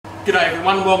G'day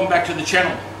everyone, welcome back to the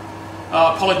channel.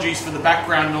 Apologies for the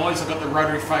background noise, I've got the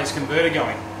rotary phase converter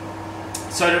going.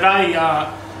 So today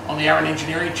on the Aaron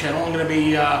Engineering channel I'm going to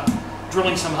be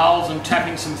drilling some holes and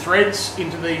tapping some threads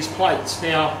into these plates.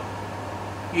 Now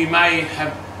you may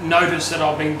have noticed that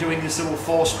I've been doing this little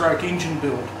 4-stroke engine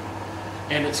build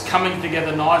and it's coming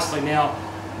together nicely. Now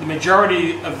the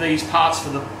majority of these parts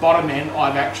for the bottom end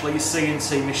I've actually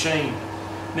CNC machined.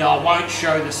 Now I won't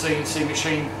show the CNC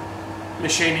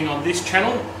machining on this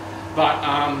channel, but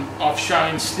I've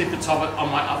shown snippets of it on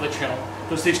my other channel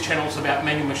because this channel is about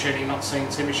manual machining, not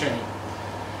CNC machining.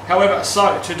 However,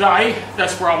 so today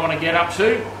that's where I want to get up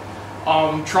to.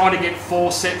 I'm trying to get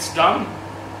 4 sets done,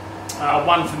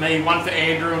 one for me, one for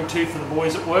Andrew and 2 for the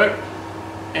boys at work.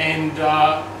 And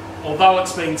although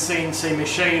it's been CNC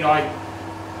machined, I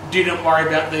didn't worry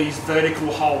about these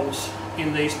vertical holes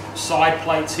in these side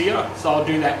plates here, so I'll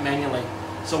do that manually.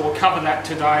 So we'll cover that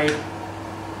today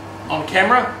on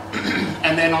camera,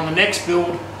 and then on the next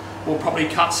build we'll probably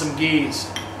cut some gears.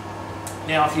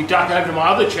 Now if you duck over to my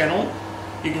other channel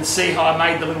you can see how I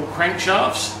made the little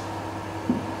crankshafts,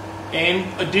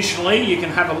 and additionally you can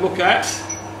have a look at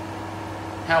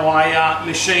how I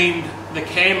machined the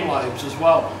cam lobes as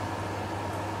well.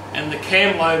 And the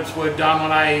cam lobes were done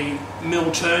on a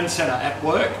mill turn centre at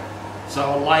work,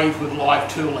 so a lathe with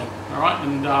live tooling. Alright,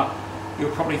 and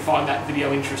you'll probably find that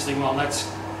video interesting. Well,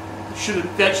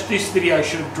 this video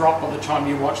should have dropped by the time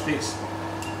you watch this.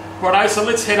 Righto, so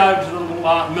let's head over to the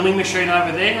little milling machine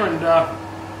over there and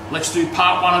let's do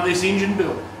part 1 of this engine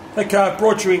build. Okay, I've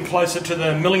brought you in closer to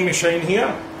the milling machine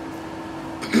here.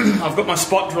 I've got my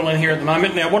spot drill in here at the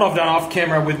moment. Now what I've done off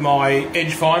camera with my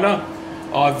edge finder,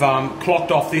 I've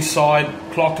clocked off this side,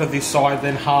 clocked to this side,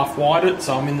 then half wired it,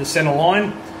 so I'm in the centre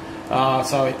line.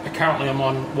 So currently I'm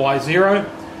on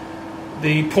Y0.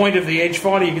 The point of the edge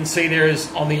finder you can see there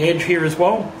is on the edge here as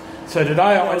well. So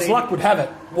today, as luck would have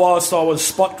it, whilst I was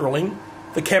spot drilling,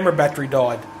 the camera battery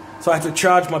died. So I had to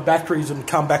charge my batteries and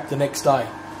come back the next day.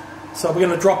 So we're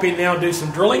going to drop in now and do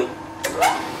some drilling.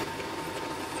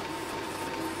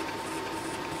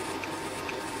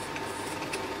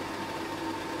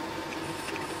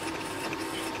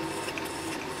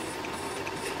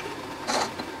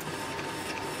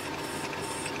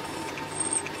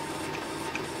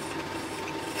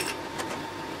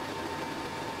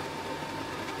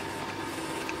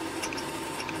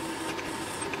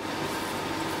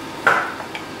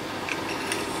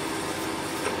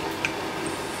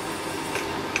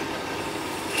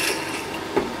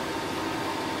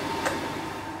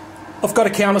 I've got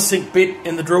a countersink bit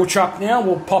in the drill chuck now.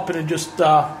 We'll pop it and just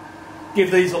give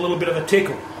these a little bit of a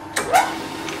tickle.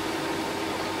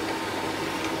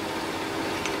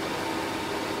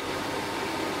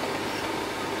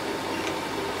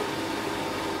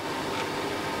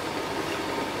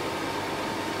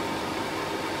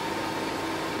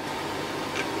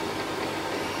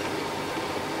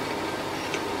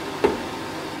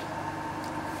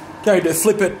 Going to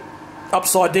flip it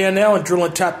upside down now and drill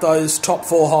and tap those top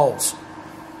 4 holes.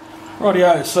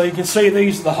 Rightio, so you can see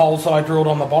these are the holes I drilled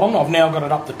on the bottom. I've now got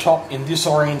it up the top in this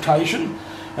orientation,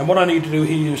 and what I need to do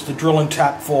here is to drill and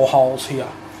tap 4 holes here.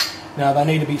 Now they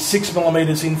need to be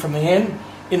 6mm in from the end,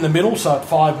 in the middle, so at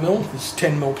 5mm, this is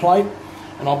 10mm plate,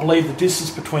 and I believe the distance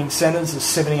between centres is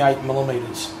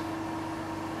 78mm.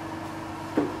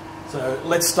 So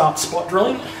let's start spot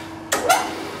drilling.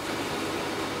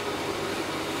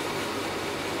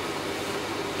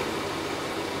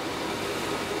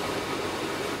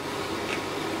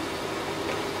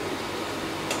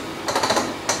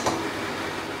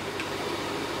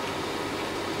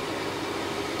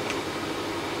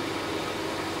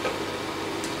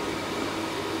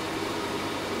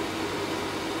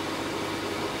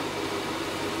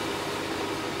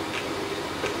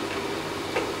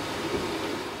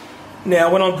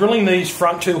 Now when I'm drilling these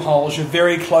front 2 holes, you're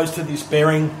very close to this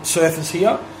bearing surface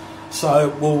here, so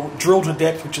we'll drill to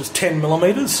depth which is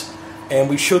 10mm, and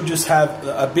we should just have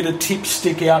a bit of tip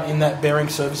stick out in that bearing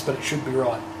surface, but it should be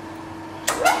right.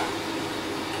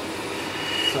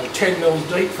 So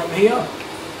 10mm deep from here,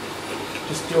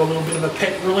 just do a little bit of a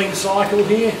pet drilling cycle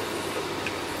here.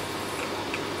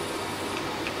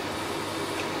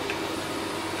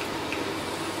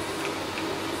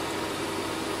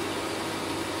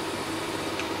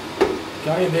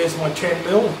 Okay, and there's my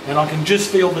 10mm, and I can just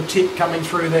feel the tip coming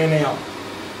through there now.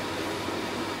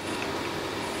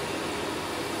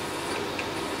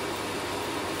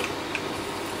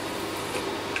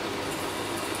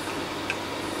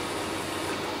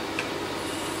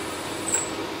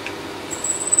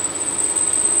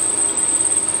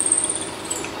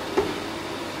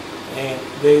 And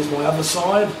there's my other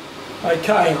side.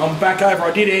 Okay, I'm back over.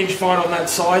 I did edge find on that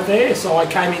side there, so I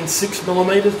came in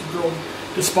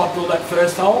 6mm to spot drill that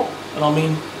first hole, and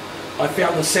I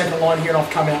found the centre line here and I've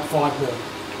come out 5mm.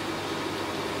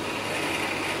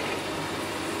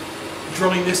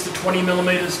 Drilling this to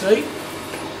 20mm deep.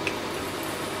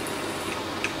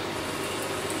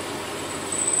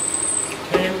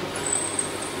 And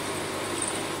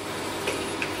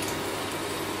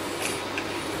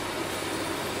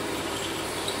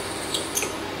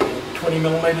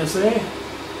 20mm there.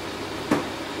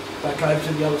 Back over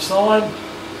to the other side.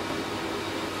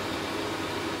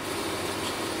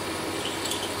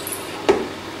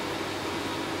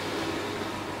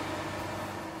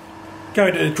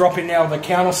 Going to drop in now with a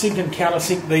countersink and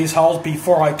countersink these holes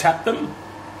before I tap them.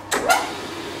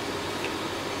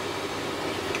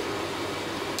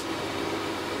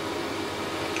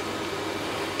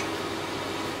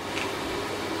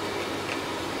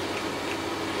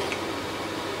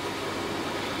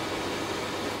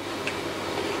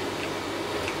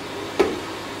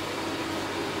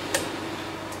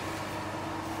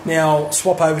 Now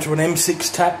swap over to an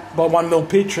M6 tap by 1mm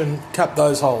pitch and tap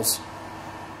those holes.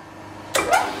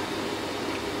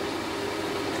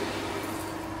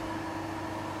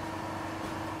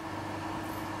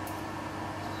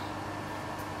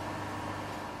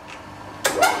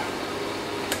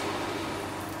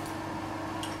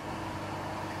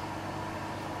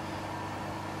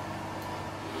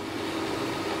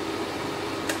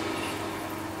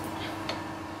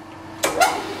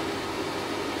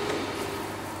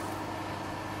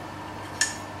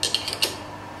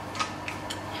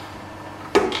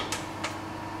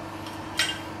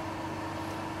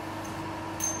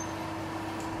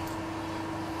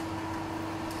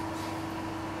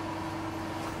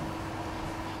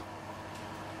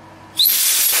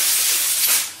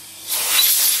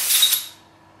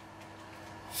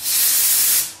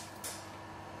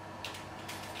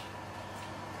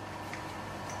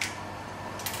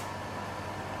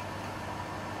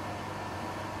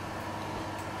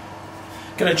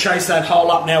 Going to chase that hole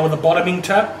up now with a bottoming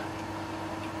tap,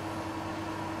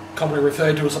 commonly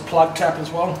referred to as a plug tap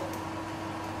as well.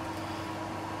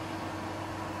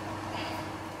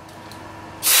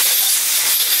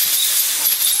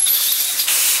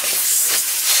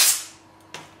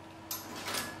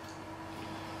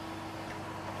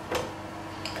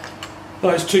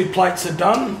 Those two plates are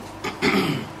done.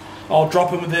 I'll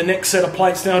drop them with the next set of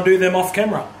plates now and do them off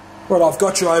camera. Right, I've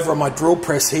got you over on my drill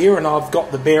press here and I've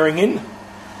got the bearing in.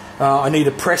 I need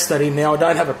to press that in now. I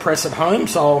don't have a press at home,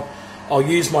 so I'll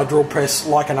use my drill press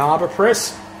like an arbor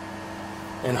press,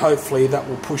 and hopefully that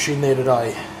will push in there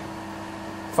today.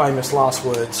 Famous last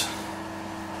words.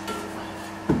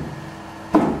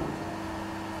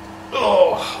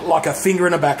 Oh, like a finger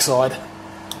in a backside.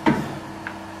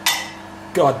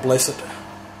 God bless it.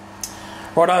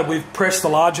 Righto, we've pressed the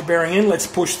larger bearing in. Let's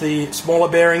push the smaller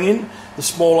bearing in. The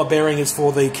smaller bearing is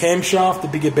for the camshaft, the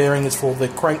bigger bearing is for the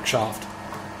crankshaft.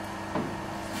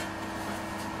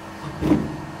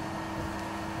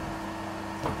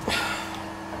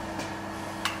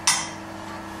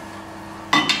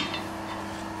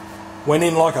 Went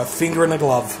in like a finger in a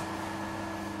glove.